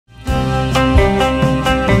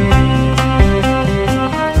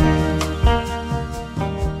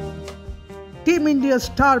India's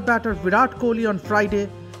star batter Virat Kohli on Friday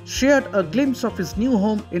shared a glimpse of his new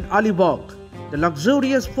home in Alibaug. The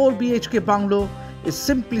luxurious 4 BHK bungalow is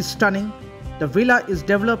simply stunning. The villa is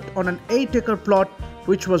developed on an 8-acre plot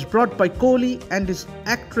which was bought by Kohli and his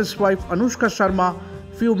actress wife Anushka Sharma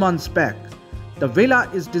few months back. The villa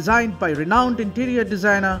is designed by renowned interior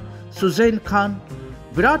designer Suzanne Khan.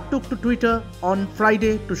 Virat took to Twitter on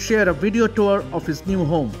Friday to share a video tour of his new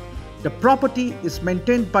home. The property is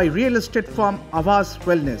maintained by real estate firm Avas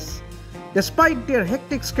Wellness. Despite their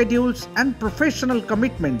hectic schedules and professional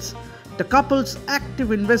commitments, the couple's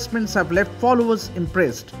active investments have left followers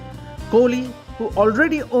impressed. Kohli, who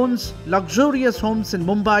already owns luxurious homes in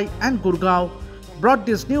Mumbai and Gurgaon, bought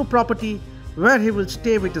this new property where he will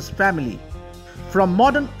stay with his family. From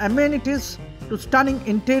modern amenities to stunning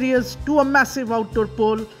interiors to a massive outdoor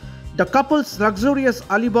pool, the couple's luxurious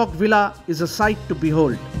Alibaug villa is a sight to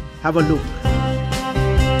behold. Have a look.